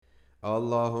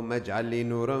اللهم اجعل لي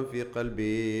نورا في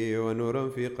قلبي، ونورا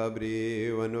في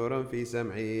قبري، ونورا في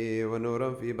سمعي،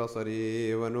 ونورا في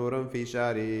بصري، ونورا في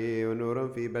شعري، ونورا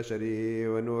في بشري،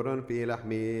 ونورا في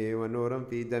لحمي، ونورا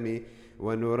في دمي،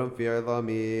 ونورا في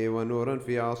عظامي، ونورا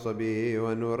في عصبي،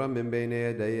 ونورا من بين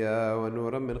يدي،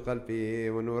 ونورا من خلفي،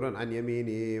 ونورا عن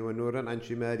يميني، ونورا عن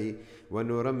شمالي،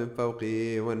 ونورا من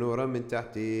فوقي، ونورا من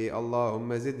تحتي.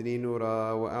 اللهم زدني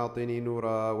نورا، وأعطني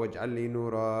نورا، واجعل لي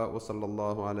نورا. وصلى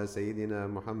الله على سيدنا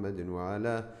محمد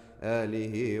وعلى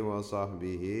آله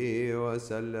وصحبه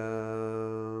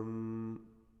وسلم.